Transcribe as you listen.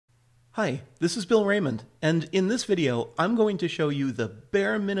Hi, this is Bill Raymond, and in this video, I'm going to show you the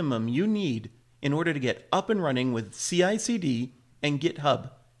bare minimum you need in order to get up and running with CI/CD and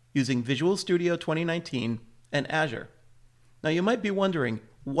GitHub using Visual Studio 2019 and Azure. Now you might be wondering,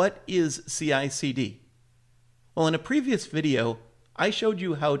 what is CI/CD? Well, in a previous video, I showed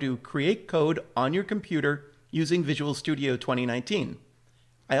you how to create code on your computer using Visual Studio 2019.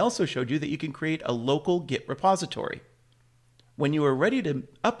 I also showed you that you can create a local Git repository. When you were ready to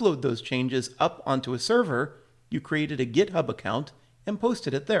upload those changes up onto a server, you created a GitHub account and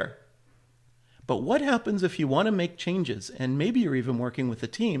posted it there. But what happens if you want to make changes, and maybe you're even working with a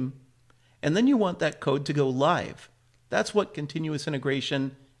team, and then you want that code to go live? That's what continuous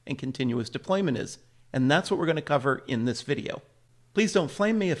integration and continuous deployment is, and that's what we're going to cover in this video. Please don't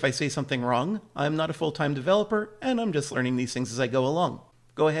flame me if I say something wrong. I'm not a full-time developer, and I'm just learning these things as I go along.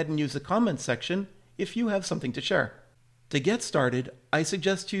 Go ahead and use the comments section if you have something to share. To get started, I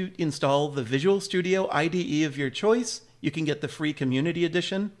suggest you install the Visual Studio IDE of your choice. You can get the free community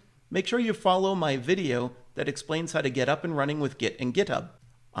edition. Make sure you follow my video that explains how to get up and running with Git and GitHub.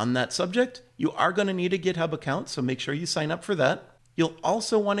 On that subject, you are going to need a GitHub account, so make sure you sign up for that. You'll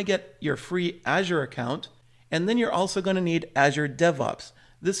also want to get your free Azure account, and then you're also going to need Azure DevOps.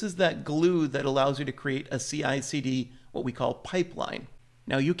 This is that glue that allows you to create a CI/CD, what we call pipeline.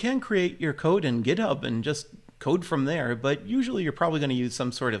 Now you can create your code in GitHub and just code from there, but usually you're probably going to use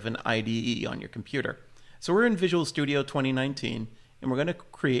some sort of an IDE on your computer. So we're in Visual Studio 2019, and we're going to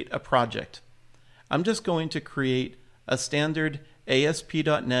create a project. I'm just going to create a standard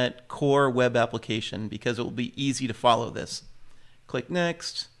ASP.NET Core web application because it will be easy to follow this. Click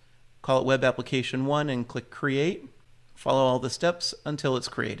Next, call it Web Application 1, and click Create. Follow all the steps until it's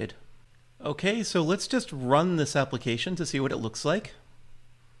created. Okay, so let's just run this application to see what it looks like.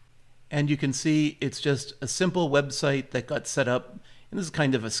 And you can see it's just a simple website that got set up, and this is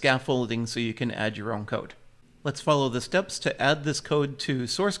kind of a scaffolding so you can add your own code. Let's follow the steps to add this code to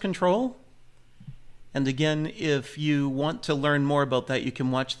source control. And again, if you want to learn more about that, you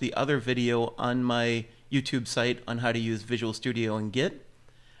can watch the other video on my YouTube site on how to use Visual Studio and Git.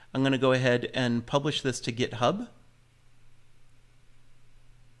 I'm going to go ahead and publish this to GitHub.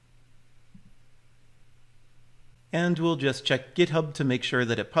 And we'll just check GitHub to make sure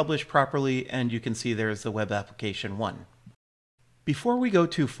that it published properly, and you can see there's the web application 1. Before we go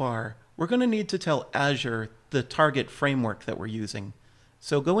too far, we're going to need to tell Azure the target framework that we're using.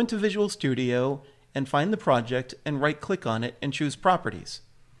 So go into Visual Studio and find the project and right-click on it and choose Properties.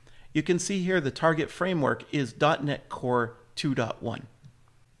 You can see here the target framework is .NET Core 2.1.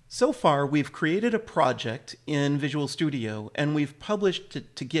 So far, we've created a project in Visual Studio and we've published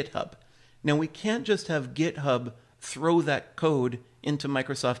it to GitHub. Now we can't just have GitHub throw that code into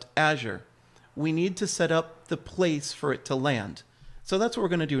Microsoft Azure. We need to set up the place for it to land. So that's what we're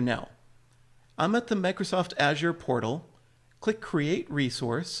going to do now. I'm at the Microsoft Azure portal, click Create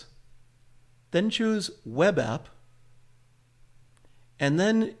Resource, then choose Web App, and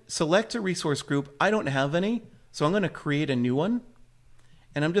then select a resource group. I don't have any, so I'm going to create a new one.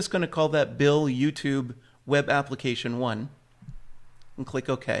 And I'm just going to call that Bill YouTube Web Application 1 and click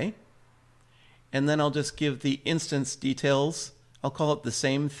OK. And then I'll just give the instance details. I'll call it the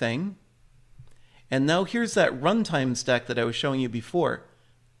same thing. And now here's that runtime stack that I was showing you before.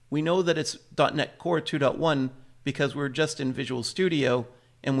 We know that it's .NET Core 2.1 because we're just in Visual Studio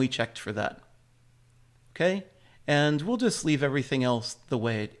and we checked for that. Okay? And we'll just leave everything else the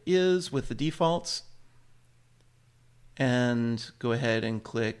way it is with the defaults. And go ahead and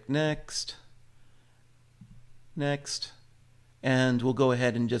click Next. Next. And we'll go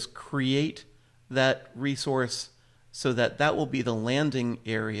ahead and just create that resource so that that will be the landing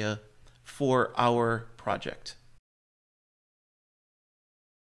area for our project.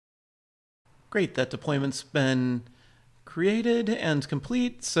 Great, that deployment's been created and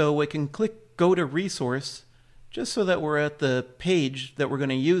complete, so we can click Go to Resource just so that we're at the page that we're going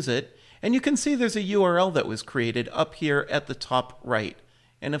to use it. And you can see there's a URL that was created up here at the top right.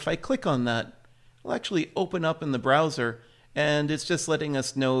 And if I click on that, it'll actually open up in the browser, and it's just letting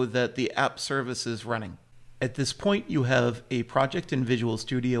us know that the app service is running. At this point, you have a project in Visual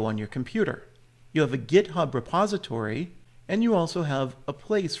Studio on your computer. You have a GitHub repository, and you also have a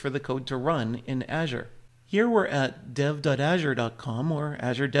place for the code to run in Azure. Here we're at dev.azure.com or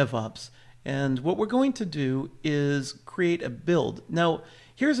Azure DevOps, and what we're going to do is create a build. Now,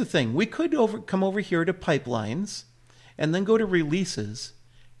 here's the thing. We could come over here to Pipelines, and then go to Releases,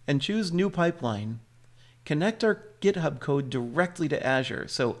 and choose New Pipeline. Connect our GitHub code directly to Azure.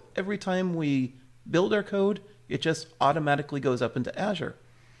 So every time we build our code, it just automatically goes up into Azure.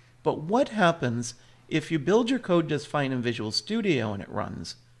 But what happens if you build your code just fine in Visual Studio and it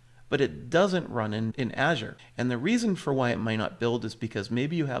runs, but it doesn't run in Azure. And the reason for why it might not build is because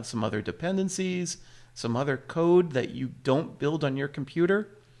maybe you have some other dependencies, some other code that you don't build on your computer.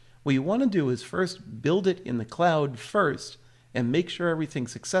 What you want to do is first build it in the cloud first and make sure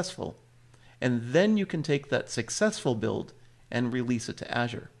everything's successful. And then you can take that successful build and release it to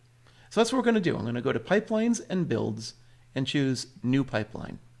Azure. So that's what we're going to do. I'm going to go to Pipelines and Builds and choose New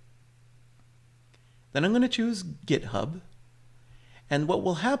Pipeline. Then I'm going to choose GitHub. And what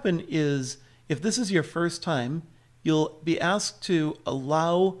will happen is, if this is your first time, you'll be asked to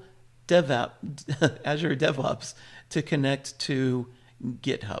allow Azure DevOps to connect to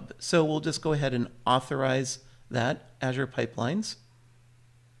GitHub. So we'll just go ahead and authorize that, Azure Pipelines.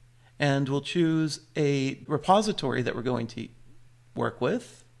 And we'll choose a repository that we're going to work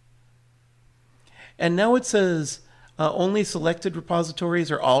with. And now it says only selected repositories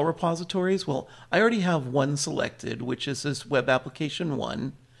or all repositories. Well, I already have one selected, which is this Web Application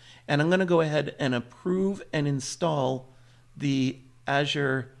 1. And I'm going to go ahead and approve and install the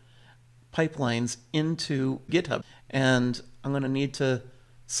Azure pipelines into GitHub. And I'm going to need to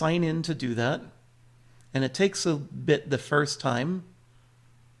sign in to do that. And it takes a bit the first time.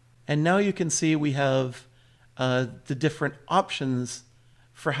 And now you can see we have the different options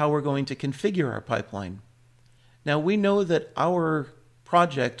for how we're going to configure our pipeline. Now we know that our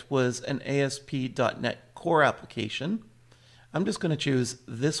project was an ASP.NET Core application. I'm just going to choose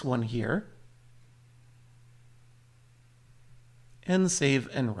this one here and save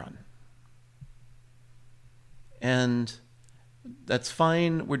and run. And that's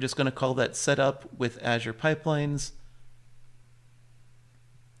fine. We're just going to call that setup with Azure Pipelines.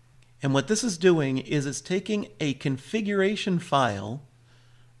 And what this is doing is it's taking a configuration file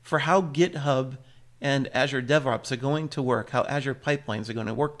for how GitHub and Azure DevOps are going to work, how Azure Pipelines are going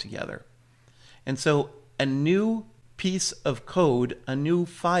to work together. And so a new piece of code, a new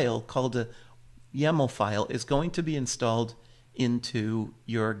file called a YAML file, is going to be installed into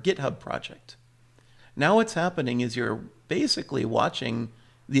your GitHub project. Now what's happening is you're basically watching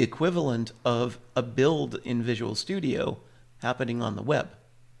the equivalent of a build in Visual Studio happening on the web.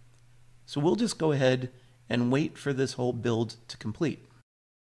 So we'll just go ahead and wait for this whole build to complete.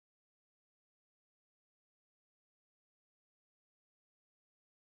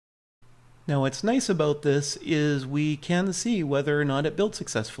 Now what's nice about this is we can see whether or not it built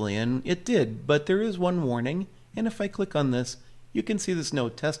successfully, and it did, but there is one warning, and if I click on this, you can see this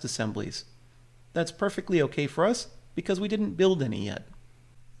note, test assemblies. That's perfectly okay for us because we didn't build any yet.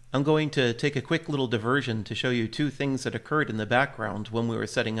 I'm going to take a quick little diversion to show you two things that occurred in the background when we were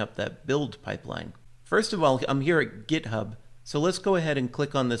setting up that build pipeline. First of all, I'm here at GitHub, so let's go ahead and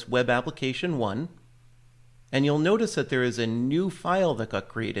click on this Web Application 1, and you'll notice that there is a new file that got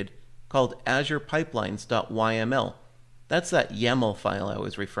created called azurepipelines.yml. That's that YAML file I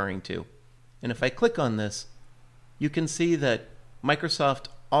was referring to. And if I click on this, you can see that Microsoft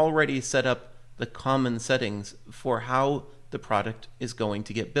already set up the common settings for how the product is going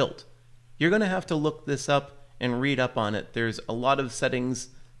to get built. You're going to have to look this up and read up on it. There's a lot of settings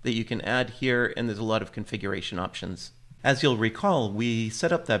that you can add here, and there's a lot of configuration options. As you'll recall, we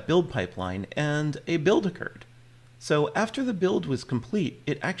set up that build pipeline and a build occurred. So after the build was complete,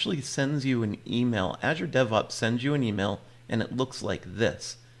 it actually sends you an email. Azure DevOps sends you an email, and it looks like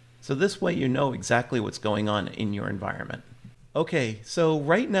this. So this way you know exactly what's going on in your environment. Okay, so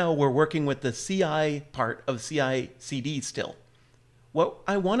right now we're working with the CI part of CI/CD still. What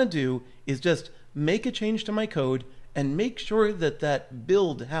I want to do is just make a change to my code and make sure that that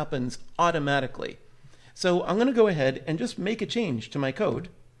build happens automatically. So I'm going to go ahead and just make a change to my code.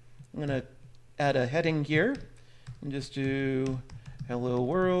 I'm going to add a heading here and just do hello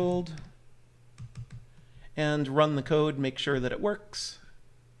world and run the code, make sure that it works.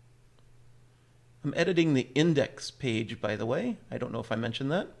 I'm editing the index page, by the way. I don't know if I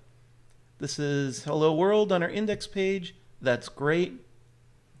mentioned that. This is hello world on our index page. That's great.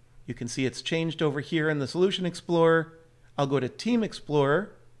 You can see it's changed over here in the Solution Explorer. I'll go to Team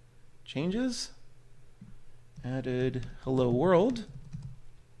Explorer, changes, added hello world,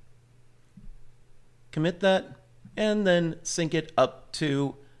 commit that, and then sync it up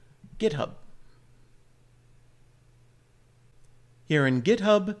to GitHub. Here in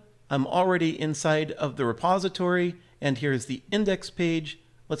GitHub, I'm already inside of the repository, and here's the index page.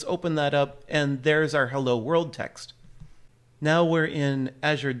 Let's open that up, and there's our hello world text. Now we're in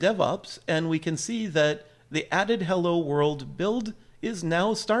Azure DevOps, and we can see that the added hello world build is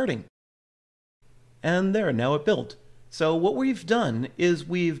now starting. And there, now it built. So what we've done is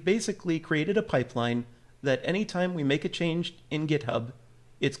we've basically created a pipeline that anytime we make a change in GitHub,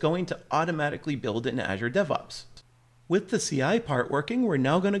 it's going to automatically build in Azure DevOps. With the CI part working, we're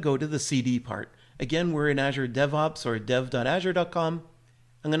now going to go to the CD part. Again, we're in Azure DevOps or dev.azure.com.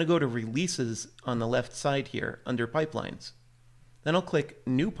 I'm going to go to Releases on the left side here under Pipelines. Then I'll click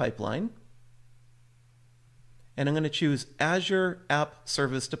New Pipeline. And I'm going to choose Azure App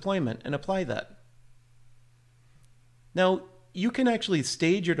Service Deployment and apply that. Now, you can actually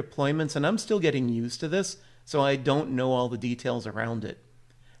stage your deployments, and I'm still getting used to this, so I don't know all the details around it.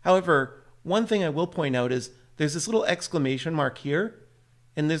 However, one thing I will point out is there's this little exclamation mark here,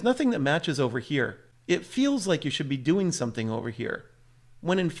 and there's nothing that matches over here. It feels like you should be doing something over here,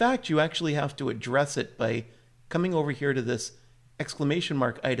 when in fact you actually have to address it by coming over here to this exclamation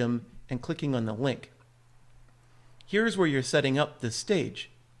mark item and clicking on the link. Here's where you're setting up this stage.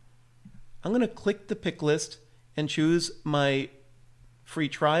 I'm going to click the pick list and choose my free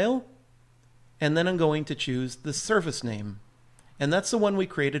trial, and then I'm going to choose the service name. And that's the one we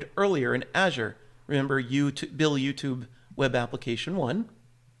created earlier in Azure. Remember, Bill YouTube Web Application 1.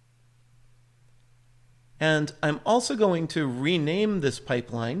 And I'm also going to rename this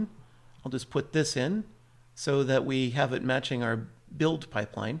pipeline. I'll just put this in so that we have it matching our build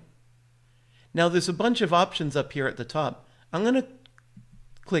pipeline. Now there's a bunch of options up here at the top. I'm going to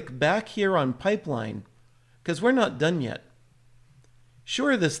click back here on pipeline because we're not done yet.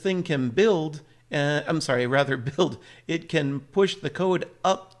 Sure, this thing can build, build. It can push the code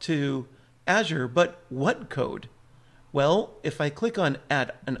up to Azure, but what code? Well, if I click on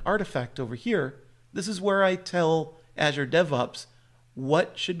Add an Artifact over here, this is where I tell Azure DevOps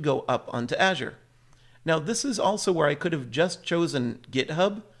what should go up onto Azure. Now, this is also where I could have just chosen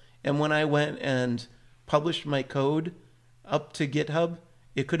GitHub, and when I went and published my code up to GitHub,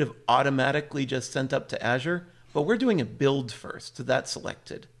 it could have automatically just sent up to Azure, but we're doing a build first, so that's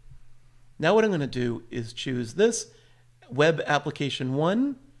selected. Now what I'm going to do is choose this, Web Application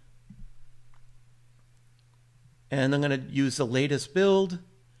 1, and I'm going to use the latest build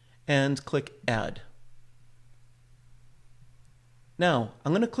and click Add. Now,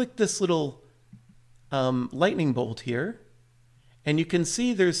 I'm going to click this little lightning bolt here, and you can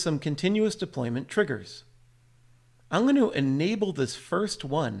see there's some continuous deployment triggers. I'm going to enable this first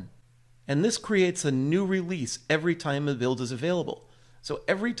one, and this creates a new release every time a build is available. So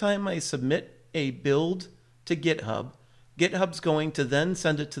every time I submit a build to GitHub, GitHub's going to then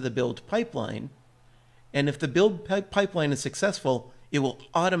send it to the build pipeline, and if the build pipeline is successful, it will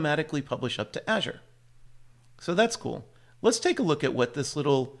automatically publish up to Azure. So that's cool. Let's take a look at what this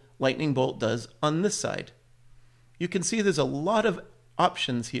little lightning bolt does on this side. You can see there's a lot of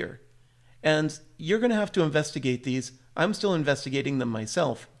options here, and you're going to have to investigate these. I'm still investigating them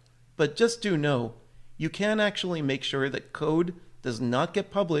myself, but just do know you can actually make sure that code does not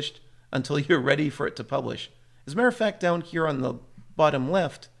get published until you're ready for it to publish. As a matter of fact, down here on the bottom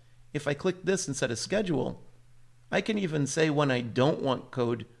left, if I click this and set a schedule, I can even say when I don't want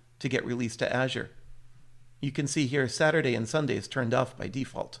code to get released to Azure. You can see here Saturday and Sunday is turned off by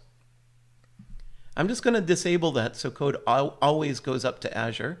default. I'm just going to disable that so code always goes up to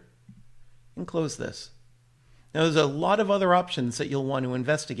Azure and close this. Now there's a lot of other options that you'll want to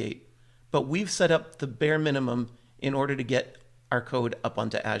investigate, but we've set up the bare minimum in order to get our code up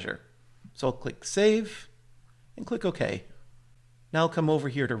onto Azure. So I'll click Save and click OK. Now I'll come over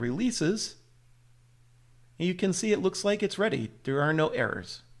here to Releases, and you can see it looks like it's ready. There are no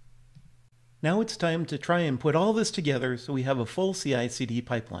errors. Now it's time to try and put all this together so we have a full CI/CD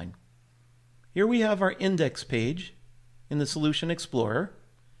pipeline. Here we have our index page in the Solution Explorer,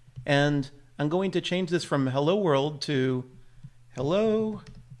 and I'm going to change this from Hello World to Hello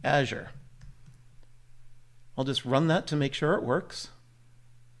Azure. I'll just run that to make sure it works.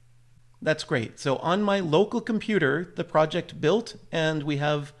 That's great. So on my local computer, the project built, and we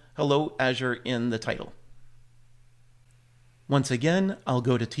have Hello Azure in the title. Once again, I'll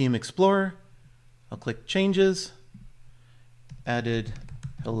go to Team Explorer. I'll click Changes, Added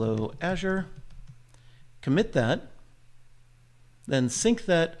Hello Azure, commit that, then sync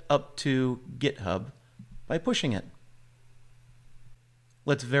that up to GitHub by pushing it.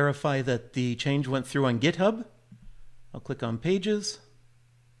 Let's verify that the change went through on GitHub. I'll click on Pages,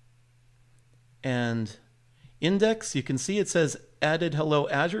 and Index, you can see it says Added Hello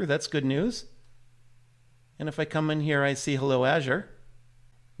Azure. That's good news. And if I come in here, I see Hello Azure.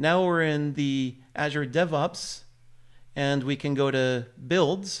 Now we're in the Azure DevOps, and we can go to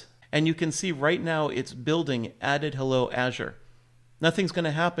Builds, and you can see right now it's building Added Hello Azure. Nothing's going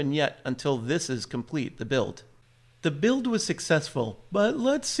to happen yet until this is complete, the build. The build was successful, but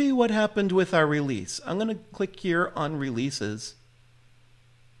let's see what happened with our release. I'm going to click here on Releases,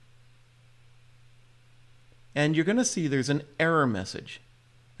 and you're going to see there's an error message.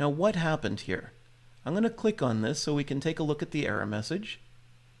 Now what happened here? I'm going to click on this so we can take a look at the error message.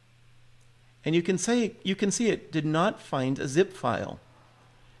 And you can see it did not find a zip file.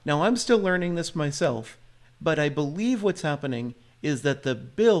 Now I'm still learning this myself, but I believe what's happening is that the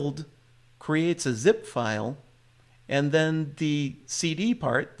build creates a zip file, and then the CD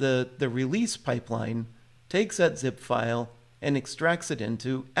part, the release pipeline, takes that zip file and extracts it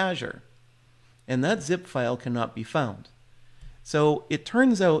into Azure. And that zip file cannot be found. So it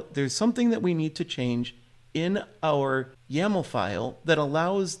turns out there's something that we need to change in our YAML file that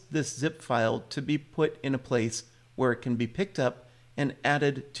allows this zip file to be put in a place where it can be picked up and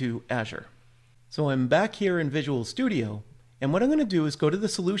added to Azure. So I'm back here in Visual Studio, and what I'm going to do is go to the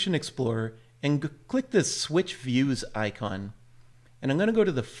Solution Explorer and click this Switch Views icon. And I'm going to go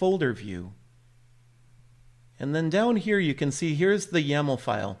to the folder view. And then down here you can see here's the YAML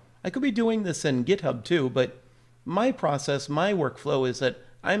file. I could be doing this in GitHub too, but my process, my workflow is that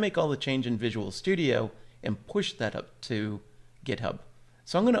I make all the change in Visual Studio and push that up to GitHub.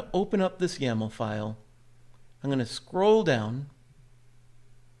 So I'm going to open up this YAML file. I'm going to scroll down.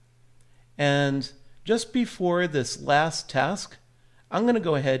 And just before this last task, I'm going to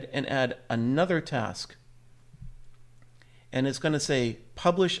go ahead and add another task. And it's going to say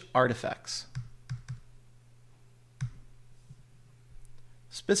Publish Artifacts.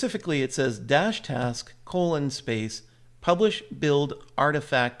 Specifically, it says -task: publish build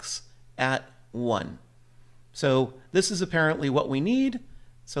artifacts at 1. So this is apparently what we need.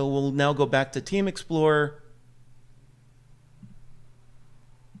 So we'll now go back to Team Explorer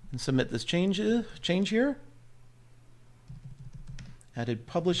and submit this change here. Added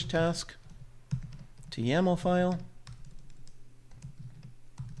publish task to YAML file.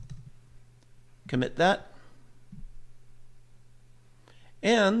 Commit that.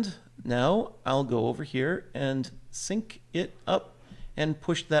 And now I'll go over here and sync it up and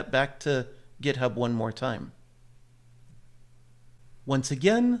push that back to GitHub one more time. Once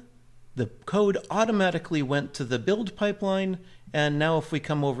again, the code automatically went to the build pipeline, and now if we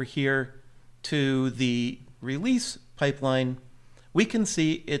come over here to the release pipeline, we can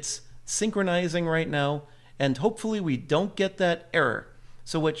see it's synchronizing right now, and hopefully we don't get that error.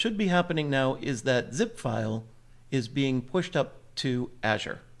 So what should be happening now is that zip file is being pushed up to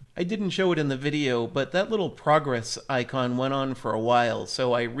Azure. I didn't show it in the video, but that little progress icon went on for a while,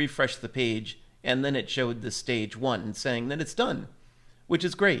 so I refreshed the page, and then it showed the stage 1 saying that it's done, which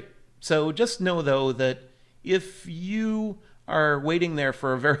is great. So just know though that if you are waiting there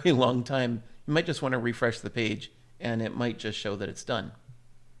for a very long time, you might just want to refresh the page and it might just show that it's done.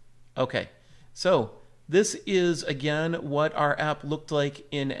 Okay, so this is again what our app looked like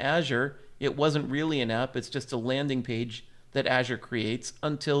in Azure. It wasn't really an app, it's just a landing page that Azure creates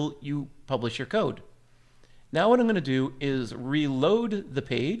until you publish your code. Now what I'm going to do is reload the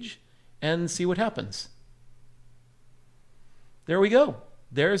page and see what happens. There we go.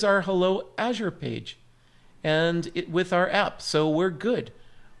 There's our Hello Azure page and with our app, so we're good.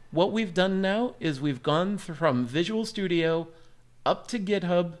 What we've done now is we've gone from Visual Studio up to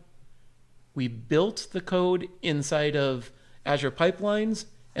GitHub. We built the code inside of Azure Pipelines,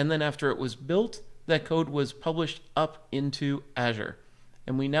 and then after it was built, that code was published up into Azure.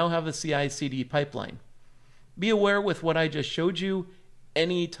 And we now have a CI/CD pipeline. Be aware with what I just showed you,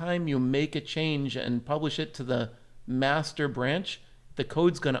 anytime you make a change and publish it to the master branch, the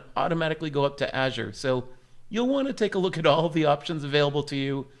code's going to automatically go up to Azure. So you'll want to take a look at all the options available to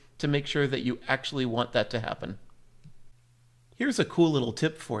you to make sure that you actually want that to happen. Here's a cool little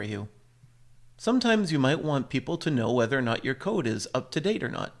tip for you. Sometimes you might want people to know whether or not your code is up to date or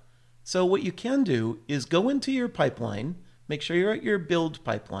not. So what you can do is go into your pipeline, make sure you're at your build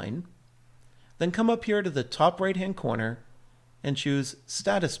pipeline, then come up here to the top right-hand corner and choose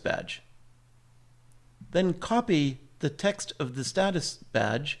Status Badge. Then copy the text of the status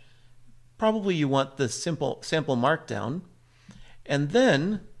badge. Probably you want the sample markdown. And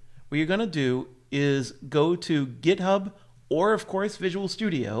then what you're going to do is go to GitHub or, of course, Visual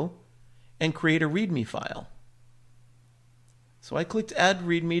Studio and create a README file. So I clicked add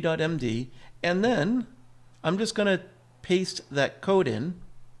readme.md, and then I'm just going to paste that code in,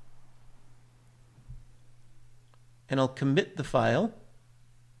 and I'll commit the file.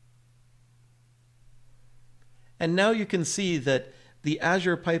 And now you can see that the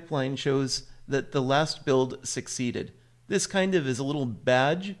Azure pipeline shows that the last build succeeded. This kind of is a little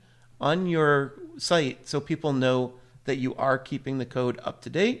badge on your site so people know that you are keeping the code up to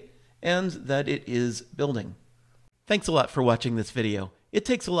date and that it is building. Thanks a lot for watching this video. It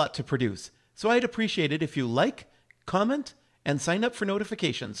takes a lot to produce, so I'd appreciate it if you like, comment, and sign up for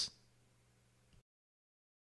notifications.